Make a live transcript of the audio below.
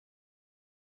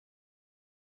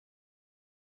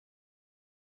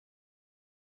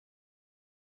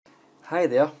Hi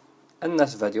there, in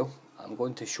this video I'm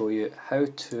going to show you how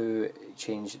to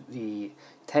change the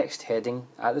text heading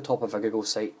at the top of a Google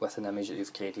site with an image that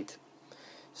you've created.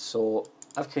 So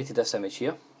I've created this image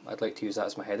here, I'd like to use that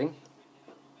as my heading.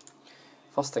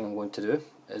 First thing I'm going to do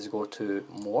is go to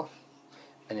More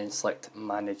and then select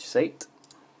Manage Site.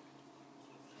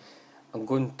 I'm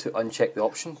going to uncheck the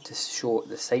option to show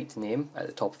the site name at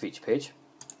the top of each page.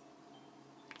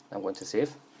 I'm going to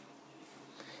save.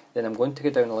 Then I'm going to go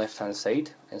down the left hand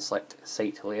side and select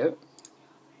Site Layout.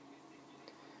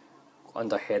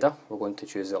 Under Header we're going to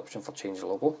choose the option for Change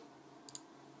Logo.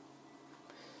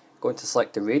 Going to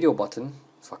select the radio button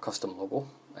for Custom Logo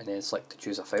and then select to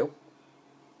choose a file.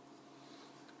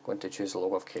 Going to choose the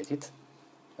logo I've created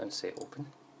and say Open.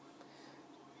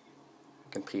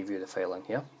 You can preview the file in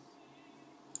here.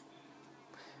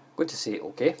 I'm going to say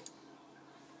OK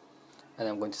and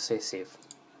I'm going to say Save.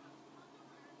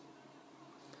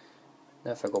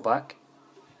 Now if I go back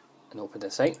and open the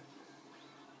site,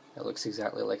 it looks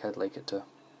exactly like I'd like it to.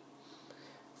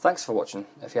 Thanks for watching.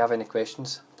 If you have any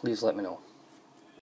questions, please let me know.